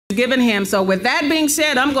given him. So with that being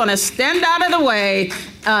said, I'm going to stand out of the way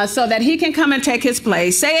so that he can come and take his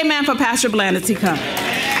place. Say amen for Pastor Bland as he comes.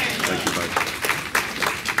 Thank you,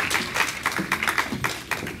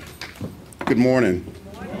 buddy. Good morning.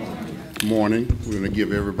 Good morning. We're going to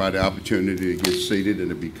give everybody the opportunity to get seated and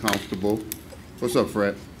to be comfortable. What's up,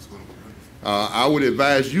 Fred? I would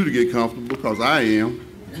advise you to get comfortable because I am.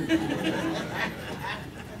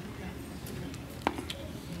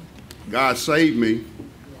 God saved me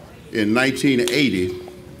in 1980,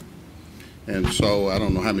 and so I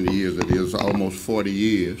don't know how many years it is, almost 40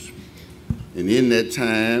 years. And in that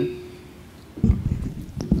time,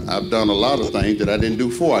 I've done a lot of things that I didn't do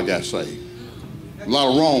before I got saved. A lot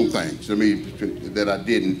of wrong things, that I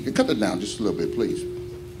didn't. Cut it down just a little bit, please.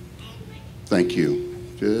 Thank you.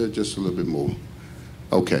 Just a little bit more.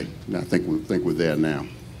 Okay, now I think we're there now.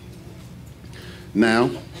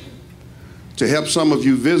 Now, to help some of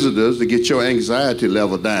you visitors to get your anxiety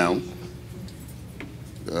level down,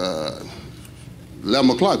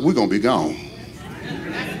 11 o'clock, we're going to be gone.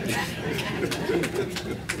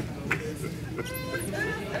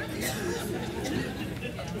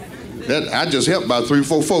 I just helped about 3 or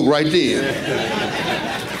 4 folk right then.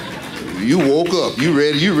 You woke up. You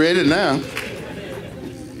ready now.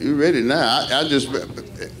 You ready now. I just,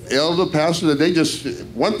 elder, pastor, they just,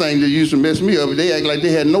 one thing that used to mess me up, they act like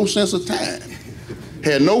they had no sense of time.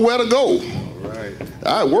 Had nowhere to go. All right.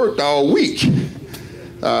 I worked all week.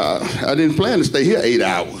 I didn't plan to stay here 8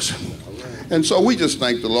 hours. And so we just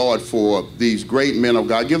thank the Lord for these great men of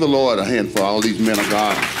God. Give the Lord a hand for all these men of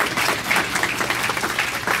God.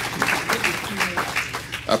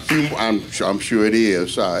 I'm sure it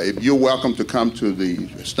is. If you're welcome to come to the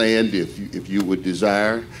stand if you would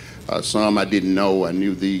desire. Some I didn't know, I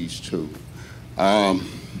knew these two.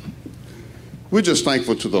 We're just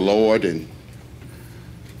thankful to the Lord, and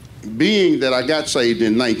being that I got saved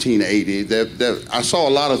in 1980, I saw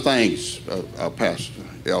a lot of things, Pastor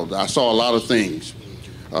Elder. I saw a lot of things.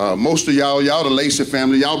 Most of y'all the Lacey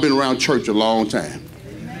family, y'all been around church a long time.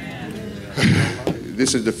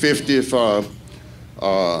 This is the 50th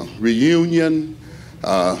reunion.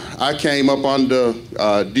 I came up under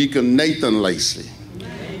Deacon Nathan Lacey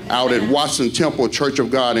out at Watson Temple Church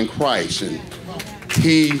of God in Christ, and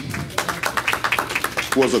he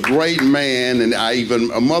was a great man, and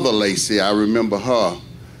Mother Lacey, I remember her,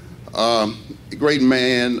 a great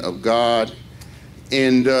man of God.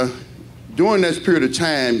 And during that period of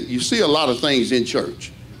time, you see a lot of things in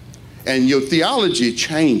church, and your theology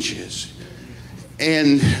changes,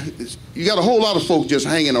 and you got a whole lot of folks just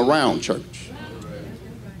hanging around church.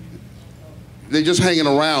 They're just hanging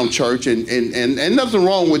around church, and nothing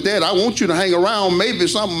wrong with that. I want you to hang around. Maybe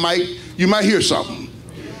you might hear something.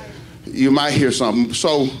 You might hear something.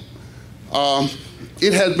 So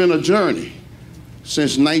it has been a journey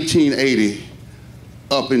since 1980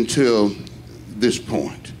 up until this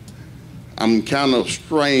point. I'm kind of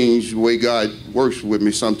strange the way God works with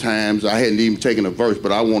me sometimes. I hadn't even taken a verse,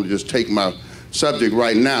 but I want to just take my subject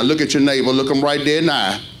right now. Look at your neighbor, look him right there in the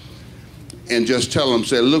eye, and just tell him,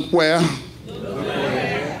 say, look where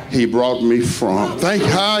he brought me from. Thank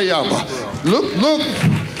you. Look.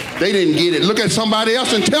 They didn't get it. Look at somebody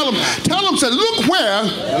else and tell them, say, look where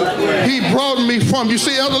he brought me from. You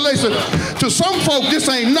see, Elder Lacey, to some folk, this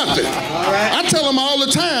ain't nothing. I tell them all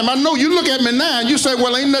the time, I know you look at me now and you say,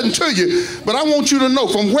 well, ain't nothing to you, but I want you to know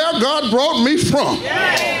from where God brought me from.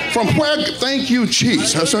 From where, thank you,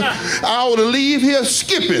 Jesus. I ought to leave here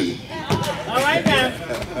skipping. All right,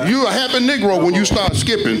 now. You a happy Negro when you start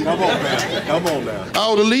skipping. Come on, man. Come on now. I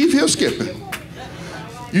ought to leave here skipping.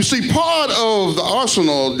 You see, part of the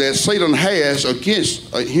arsenal that Satan has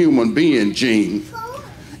against a human being, Gene,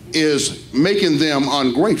 is making them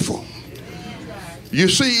ungrateful. You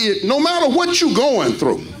see, no matter what you're going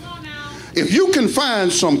through, if you can find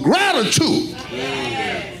some gratitude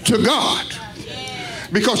to God,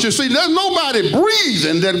 because you see, there's nobody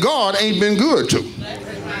breathing that God ain't been good to.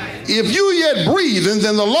 If you yet breathing,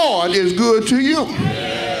 then the Lord is good to you.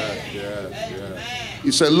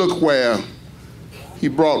 You say, look where he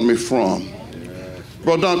brought me from.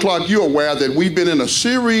 Brother Don Clark, you're aware that we've been in a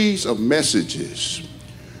series of messages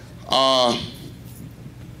about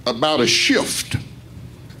a shift.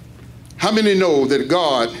 How many know that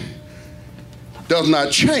God does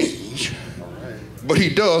not change, but he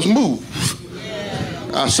does move?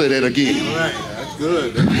 I'll say that again. All right. That's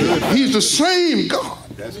good. That's good. He's the same God.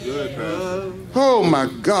 That's good, Pastor. Oh my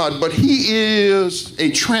God, but he is a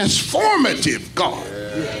transformative God.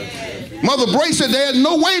 Mother Bray said there's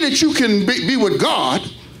no way that you can be with God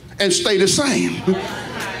and stay the same.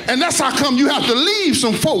 And that's how come you have to leave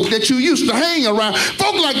some folk that you used to hang around.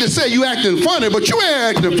 Folk like to say you acting funny, but you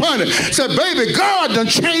ain't acting funny. Say, baby, God done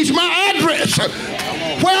changed my address.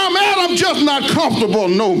 Where I'm at, I'm just not comfortable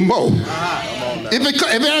no more. If it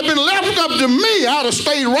had been left up to me, I'd have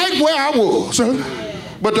stayed right where I was.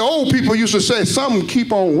 But the old people used to say, some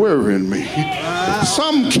keep on worrying me.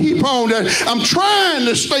 Some keep on that. I'm trying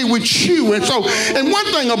to stay with you. And one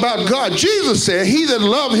thing about God, Jesus said, he that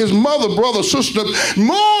loves his mother, brother, sister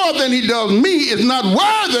more than he does me is not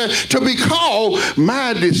worthy to be called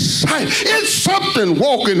my disciple. It's something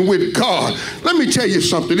walking with God. Let me tell you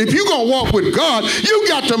something. If you're going to walk with God, you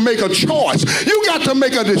got to make a choice. You got to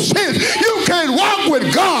make a decision. You can't walk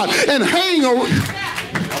with God and hang around.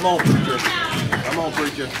 Come on, preacher. Come on,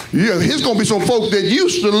 preacher. Yeah, there's going to be some folk that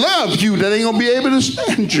used to love you that ain't going to be able to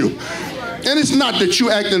stand you. And it's not that you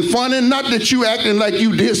acting funny, not that you acting like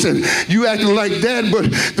you this and you acting like that, but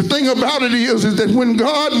the thing about it is that when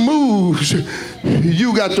God moves,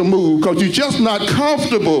 you got to move because you're just not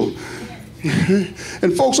comfortable.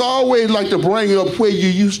 And folks always like to bring up where you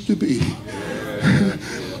used to be.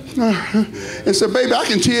 And say, baby, I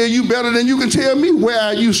can tell you better than you can tell me where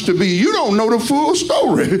I used to be. You don't know the full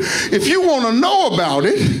story. If you want to know about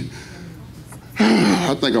it,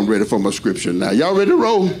 I think I'm ready for my scripture now. Y'all ready to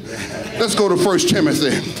roll? Let's go to 1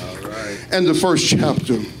 Timothy and the first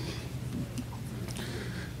chapter.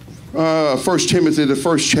 1 Timothy, the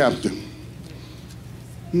first chapter.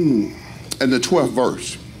 And the 12th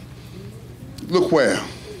verse. Look where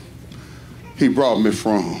he brought me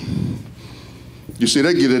from. You see,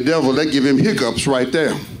 they give the devil, they give him hiccups right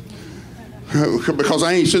there. Because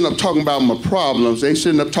I ain't sitting up talking about my problems. I ain't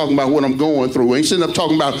sitting up talking about what I'm going through. I ain't sitting up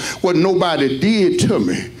talking about what nobody did to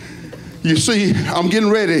me. You see, I'm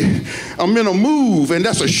getting ready. I'm in a move, and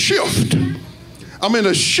that's a shift. I'm in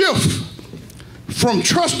a shift from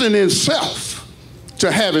trusting in self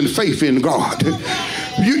to having faith in God.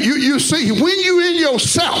 You see, when you in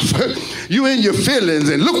yourself, you in your feelings,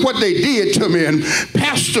 and look what they did to me, and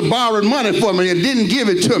pastor borrowed money for me and didn't give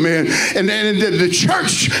it to me, and the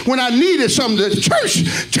church, when I needed something, the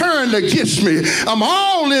church turned against me. I'm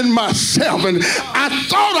all in myself, and I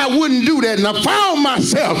thought I wouldn't do that, and I found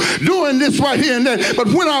myself doing this right here and there. But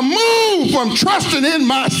when I move from trusting in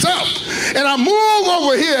myself, and I move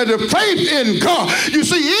over here to faith in God, you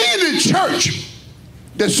see, any church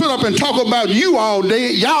that sit up and talk about you all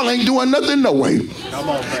day, y'all ain't doing nothing no way.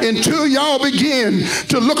 Until y'all begin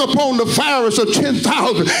to look upon the Pharisees of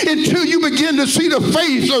 10,000, until you begin to see the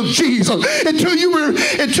face of Jesus, until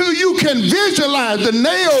you can visualize the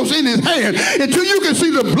nails in his hand, until you can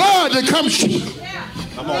see the blood that comes.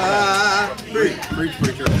 Preach,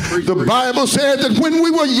 preacher. The Bible says that when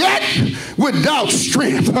we were yet without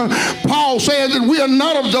strength, Paul says that we are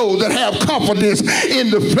none of those that have confidence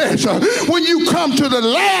in the flesh. When you come to the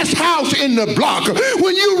last house in the block,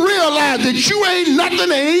 when you realize that you ain't nothing,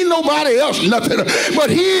 there ain't nobody else nothing,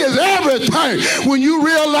 but he is everything. When you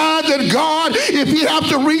realize that God, if he have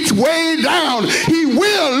to reach way down, he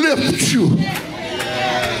will lift you.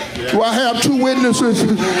 Do I have two witnesses?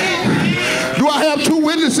 Do I have two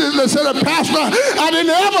witnesses that said, Pastor, I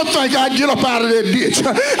didn't ever think I'd get up out of that ditch.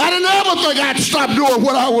 I didn't ever think I'd stop doing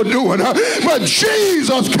what I was doing. But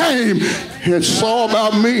Jesus came and saw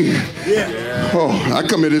about me. Oh, I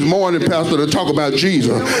come here this morning, Pastor, to talk about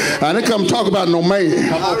Jesus. I didn't come talk about no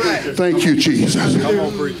man. Thank you, Jesus. Come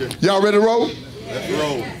on, preacher. Y'all ready to roll? Let's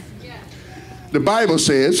roll. The Bible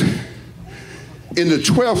says in the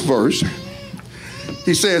 12th verse,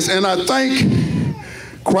 he says, and I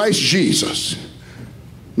thank Christ Jesus.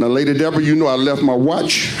 Now, Lady Deborah, you know I left my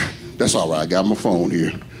watch. That's all right. I got my phone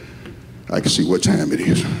here. I can see what time it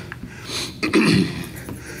is.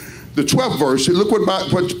 The 12th verse, look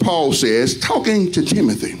what Paul says, talking to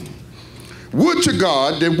Timothy. Would to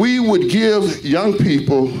God that we would give young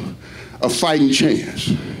people a fighting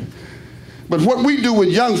chance. But what we do with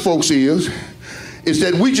young folks is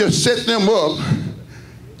that we just set them up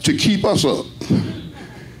to keep us up.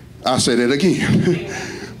 I'll say that again.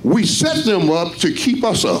 We set them up to keep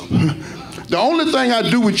us up. The only thing I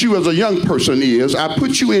do with you as a young person is I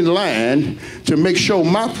put you in line to make sure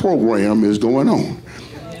my program is going on.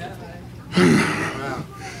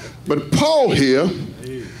 But Paul here,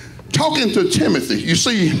 talking to Timothy, you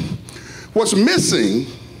see, what's missing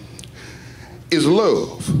is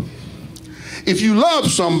love. If you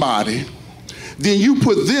love somebody, then you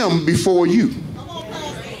put them before you.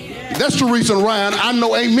 That's the reason, Ryan, I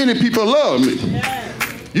know ain't many people love me.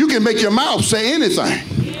 You can make your mouth say anything.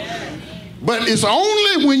 But it's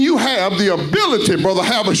only when you have the ability, Brother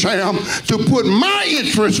Habersham, to put my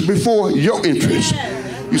interest before your interest.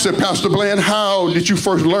 You said, Pastor Bland, how did you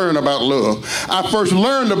first learn about love? I first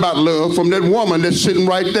learned about love from that woman that's sitting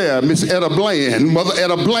right there, Miss Etta Bland, Mother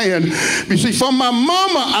Etta Bland. You see, from my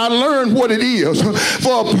mama, I learned what it is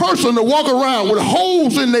for a person to walk around with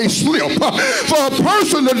holes in their slip, for a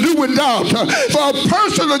person to do without, for a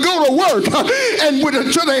person to go to work and with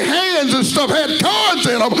their hands and stuff had cards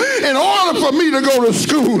in them in order for me to go to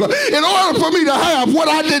school, in order for me to have what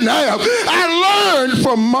I didn't have. I learned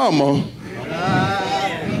from mama.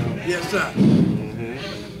 Yes, sir.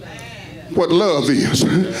 What love is.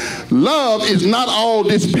 Love is not all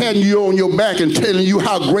this patting you on your back and telling you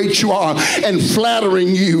how great you are and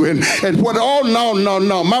flattering you and what. Oh,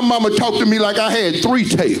 no. My mama talked to me like I had 3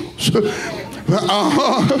 tails.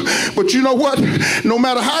 But you know what? No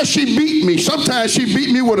matter how she beat me, sometimes she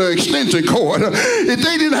beat me with an extension cord. If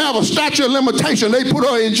they didn't have a statute of limitation, they put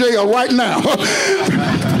her in jail right now.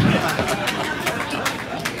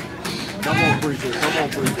 Come on, preacher. Come on,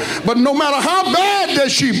 preacher. But no matter how bad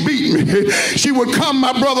that she beat me, she would come,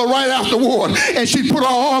 my brother, right afterward, and she'd put her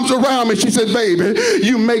arms around me. She said, baby,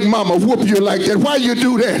 you make mama whoop you like that. Why you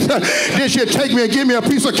do that? Then she'd take me and give me a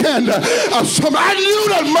piece of candy. I knew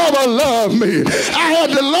that mama loved me. I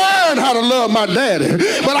had to learn how to love my daddy,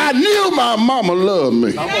 but I knew my mama loved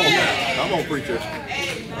me. Come on now. Come on, preacher.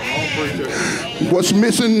 Come on, preacher. What's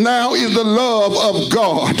missing now is the love of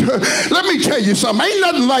God. Let me tell you something. Ain't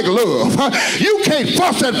nothing like love. You can't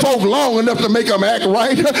fuss at folk long enough to make them act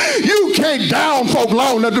right. You can't down folk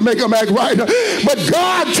long enough to make them act right. But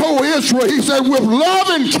God told Israel, he said, with love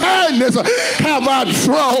and kindness have I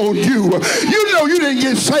drawn you. You know you didn't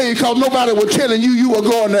get saved because nobody was telling you were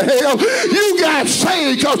going to hell. You got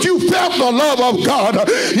saved because you felt the love of God.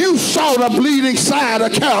 You saw the bleeding side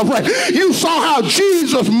of Calvary. You saw how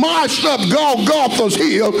Jesus marched up Golgotha's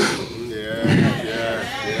hill.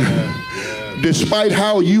 Despite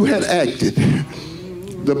how you had acted,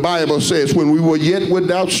 the Bible says when we were yet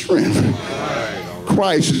without strength,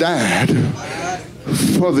 Christ died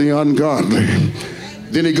for the ungodly.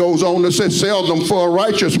 Then he goes on to say, seldom for a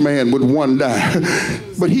righteous man would one die.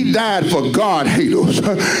 But he died for God haters.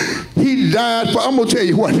 He died for, I'm going to tell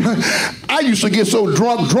you what, I used to get so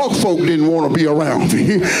drunk folk didn't want to be around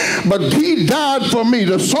me. But he died for me.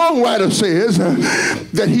 The songwriter says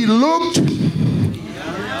that he looked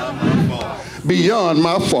beyond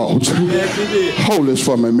my faults. Hold this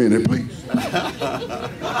for me a minute, please.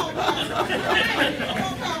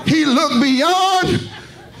 He looked beyond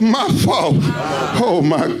my fault. Oh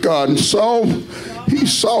my God. And so he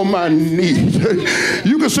saw my need.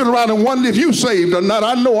 You can sit around and wonder if you saved or not.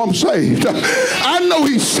 I know I'm saved. I know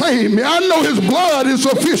he saved me. I know his blood is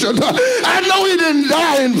sufficient. I know he didn't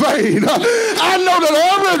die in vain. I know that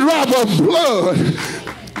every drop of blood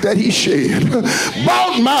that he shed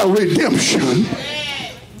bought my redemption.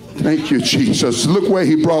 Thank you, Jesus. Look where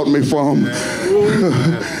he brought me from.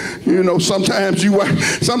 You know, sometimes,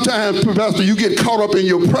 Pastor, you get caught up in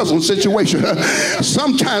your present situation.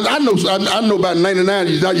 Sometimes, I know about 99,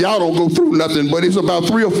 y'all don't go through nothing, but it's about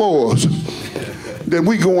 3 or 4 us that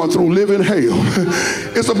we going through living hell.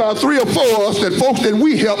 It's about 3 or 4 us that folks that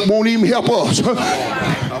we help won't even help us. Come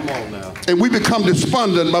on now. And we become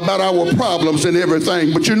despondent about our problems and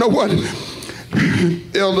everything. But you know what?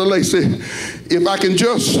 Elder Lacey, if I can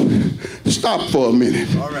just stop for a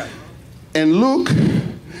minute. All right. And look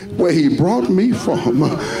where he brought me from.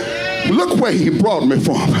 Look where he brought me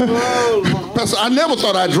from. Pastor, I never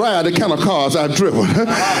thought I'd drive the kind of cars I've driven.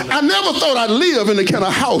 I never thought I'd live in the kind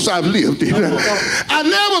of house I've lived in. I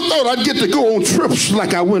never thought I'd get to go on trips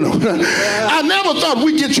like I went on. I never thought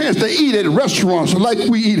we'd get a chance to eat at restaurants like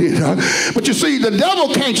we eat it. But you see, the devil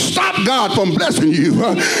can't stop God from blessing you.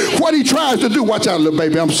 What he tries to do, watch out, little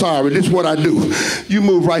baby, I'm sorry, this is what I do. You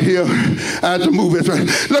move right here, I have to move it.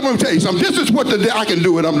 Let me tell you something. This is what I can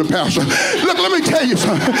do it, I'm the pastor. Look, let me tell you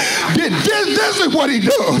something. This is what he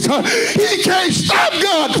does. He can't stop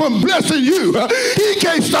God from blessing you. He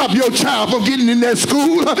can't stop your child from getting in that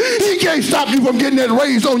school. He can't stop you from getting that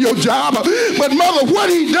raise on your job. But mother, what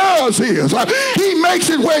he does is he makes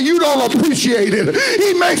it where you don't appreciate it.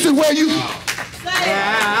 He makes it where you...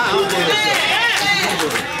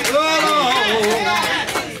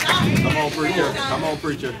 Come on, preacher. Come on,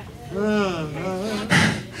 preacher.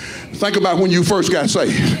 Think about when you first got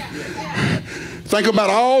saved. Think about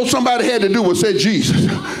all somebody had to do was say Jesus.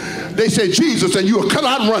 They said Jesus and you were cut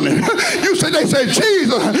out running. They said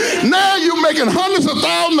Jesus. Now you're making hundreds of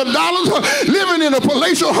thousands of dollars, living in a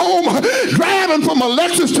palatial home, driving from a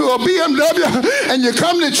Lexus to a BMW, and you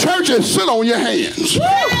come to church and sit on your hands.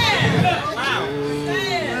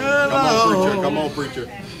 Come on, preacher.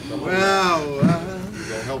 Come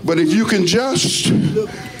on. But if you can just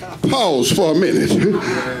Pause for a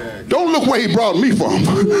minute. Don't look where he brought me from.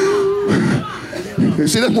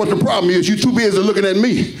 See, that's what the problem is. You're too busy looking at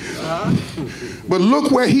me. But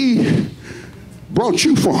look where he brought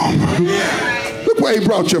you from. Look where he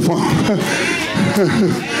brought you from.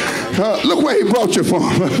 Look where he brought you from.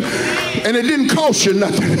 And it didn't cost you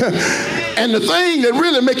nothing. And the thing that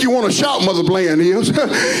really make you want to shout, Mother Bland, is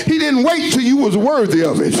he didn't wait till you was worthy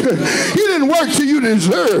of it. He didn't work till you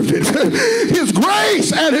deserved it. His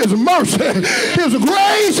grace and his mercy. His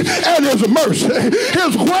grace and his mercy.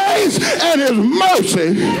 His grace and his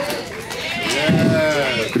mercy.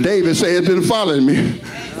 Yeah. David said, it's been following me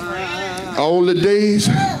all the days.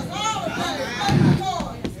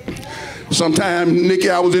 Sometime, Nikki,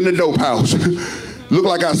 I was in the dope house. Looked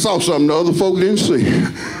like I saw something the other folk didn't see.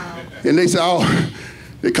 And they said, oh,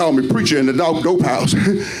 they called me preacher in the dope house.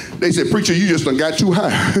 They said, preacher, you just done got too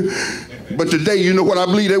high. But today, you know what I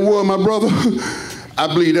believe that was, my brother? I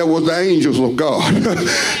believe that was the angels of God.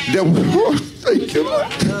 That was, oh, thank you, Lord.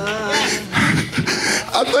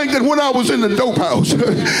 I think that when I was in the dope house,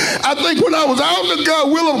 I think when I was out in the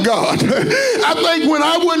will of God, I think when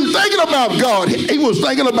I wasn't thinking about God, he was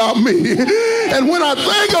thinking about me. And when I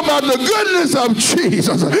think about the goodness of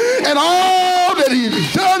Jesus and all that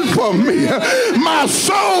he's done for me, my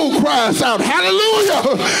soul cries out,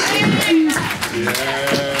 hallelujah.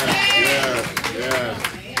 Yeah.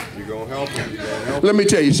 You're going to help him. Let me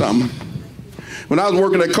tell you something. When I was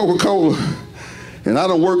working at Coca-Cola, and I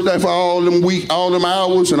done worked there for all them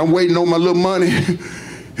hours, and I'm waiting on my little money.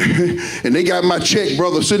 And they got my check,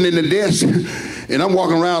 brother, sitting in the desk. And I'm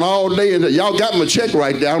walking around all day, and y'all got my check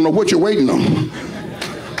right there. I don't know what you're waiting on.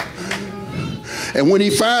 And when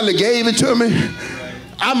he finally gave it to me,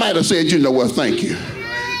 I might have said, you know what, thank you.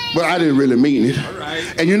 But I didn't really mean it.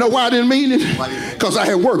 And you know why I didn't mean it? Because I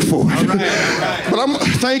had worked for it. But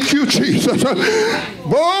thank you, Jesus.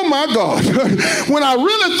 Oh, my God. When I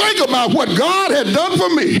really think about what God had done for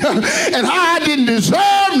me and how I didn't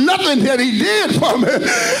deserve nothing that he did for me,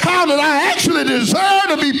 how did I actually deserve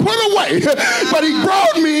to be put away? But he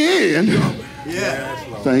brought me in.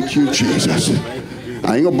 Thank you, Jesus.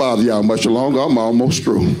 I ain't going to bother y'all much longer. I'm almost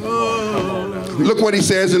through. Look what he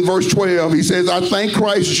says in verse 12. He says, I thank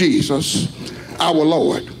Christ Jesus, our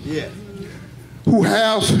Lord, who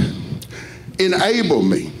have enabled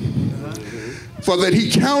me, for that he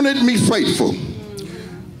counted me faithful,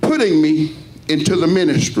 putting me into the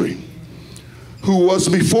ministry, who was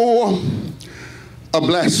before a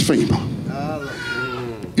blasphemer.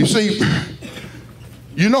 You see,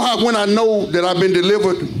 you know how when I know that I've been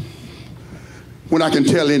delivered? When I can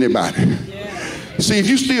tell anybody. See, if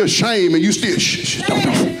you still shame and you still,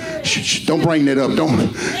 don't bring that up.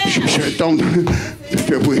 Don't.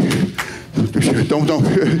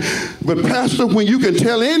 But Pastor, when you can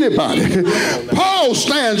tell anybody, Paul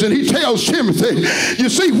stands and he tells Timothy, you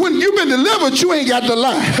see, when you've been delivered, you ain't got to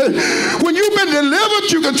lie. When you've been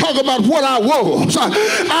delivered, you can talk about what I was.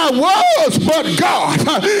 I was but God.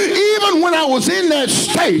 Even when I was in that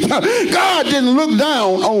state, God didn't look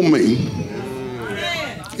down on me.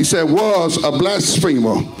 He said, was a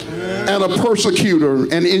blasphemer and a persecutor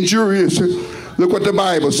and injurious. Look what the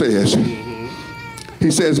Bible says. He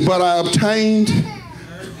says, but I obtained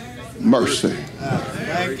mercy.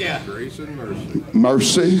 Grace and mercy.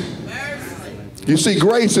 Mercy. You see,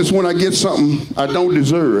 grace is when I get something I don't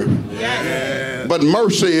deserve. But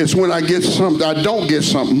mercy is when I get something, I don't get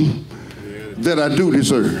something that I do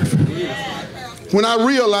deserve. When I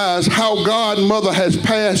realize how God, Mother, has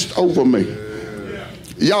passed over me.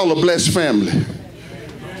 Y'all a blessed family.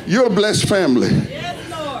 You're a blessed family.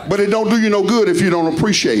 But it don't do you no good if you don't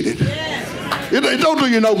appreciate it. It don't do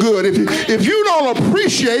you no good. If you don't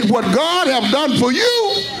appreciate what God have done for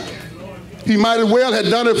you, he might as well have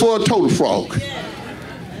done it for a total frog.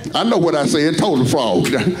 I know what I said, total frog.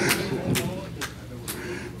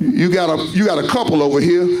 You got a couple over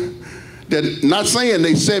here that, not saying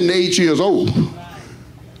they 78 years old.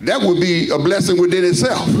 That would be a blessing within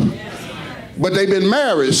itself. But they've been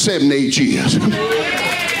married 78 years.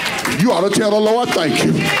 You ought to tell the Lord thank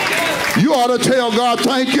you. You ought to tell God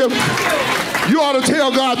thank you. You ought to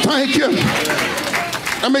tell God thank you.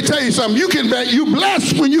 Let me tell you something. You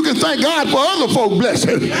blessed when you can thank God for other folk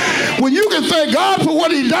blessings. When you can thank God for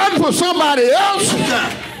what he done for somebody else,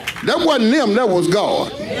 that wasn't them, that was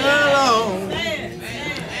God.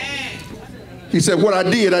 He said, what I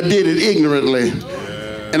did it ignorantly.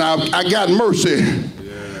 And I got mercy.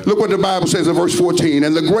 Look what the Bible says in verse 14.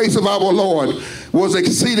 And the grace of our Lord was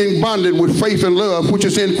exceeding abundant with faith and love, which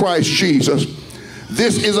is in Christ Jesus.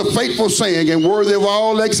 This is a faithful saying and worthy of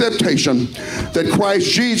all acceptation, that Christ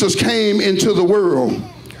Jesus came into the world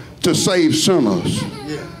to save sinners,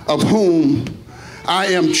 of whom I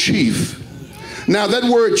am chief. Now that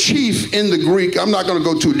word chief in the Greek, I'm not going to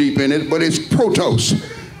go too deep in it, but it's protos,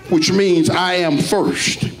 which means I am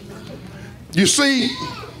first. You see,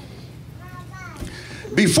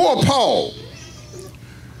 before Paul,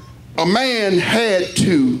 a man had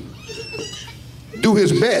to do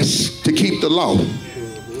his best to keep the law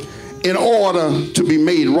in order to be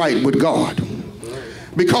made right with God.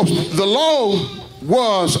 Because the law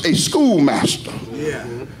was a schoolmaster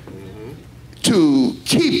to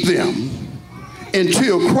keep them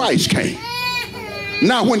until Christ came.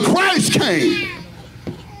 Now when Christ came,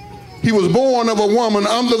 he was born of a woman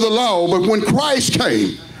under the law, but when Christ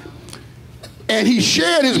came and he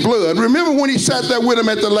shed his blood, remember when he sat there with them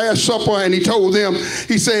at the Last Supper and he told them,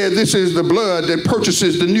 he said, this is the blood that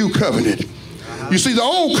purchases the new covenant. You see, the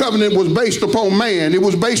old covenant was based upon man. It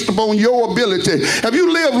was based upon your ability. Have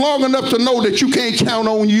you lived long enough to know that you can't count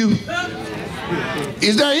on you?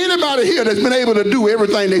 Is there anybody here that's been able to do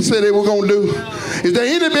everything they said they were going to do? Is there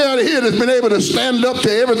anybody here that's been able to stand up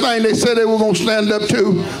to everything they said they were going to stand up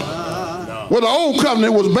to? Well, the old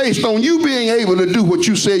covenant was based on you being able to do what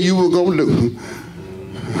you said you were going to do.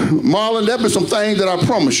 Marlon, there were some things that I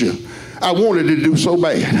promise you I wanted to do so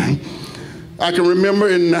bad. I can remember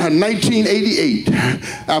in 1988,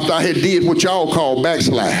 after I had did what y'all call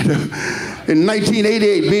backslide. In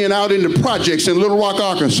 1988, being out in the projects in Little Rock,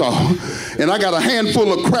 Arkansas, and I got a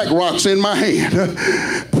handful of crack rocks in my hand.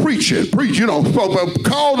 Preaching, you know,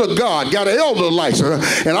 called to God, got an elder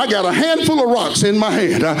license, and I got a handful of rocks in my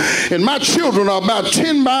hand. And my children are about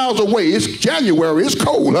 10 miles away. It's January, it's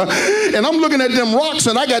cold. And I'm looking at them rocks,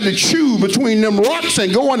 and I got to choose between them rocks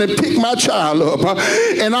and going and pick my child up.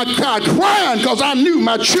 And I cried because I knew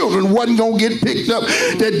my children wasn't going to get picked up.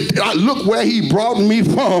 That look where he brought me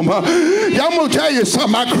from. I'm going to tell you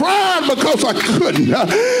something. I cried because I couldn't.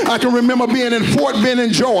 I can remember being in Fort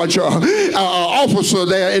Benning, Georgia, officer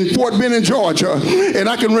there in Fort Benning, Georgia, and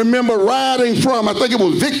I can remember riding from, I think it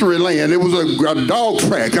was Victory Land. It was a dog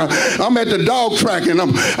track. I'm at the dog track, and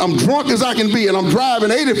I'm drunk as I can be, and I'm driving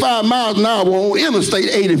 85 miles an hour on Interstate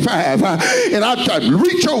 85. And I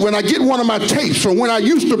reach over and I get one of my tapes from when I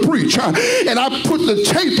used to preach, and I put the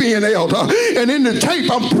tape in, elder, and in the tape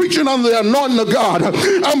I'm preaching under the anointing of God.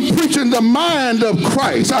 I'm preaching the mind of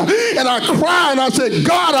Christ, and I cried and I said,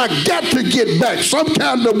 God, I got to get back some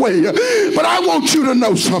kind of way. But I want you to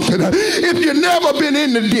know something. If you've never been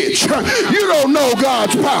in the ditch, you don't know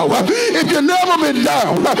God's power. If you've never been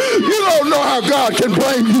down, you don't know how God can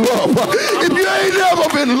bring you up. If you ain't never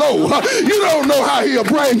been low, you don't know how he'll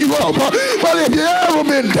bring you up. But if you've ever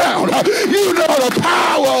been down, you know the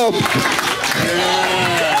power of...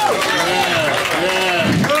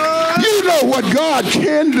 You know what God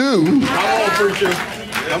can do. Come on, preacher.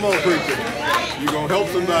 Come on, preacher. You're going to help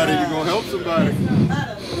somebody. You're going to help somebody.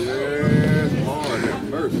 Yes, Lord, have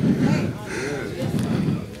mercy. Yes.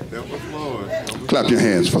 Help us, Lord. Clap your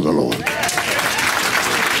hands for the Lord.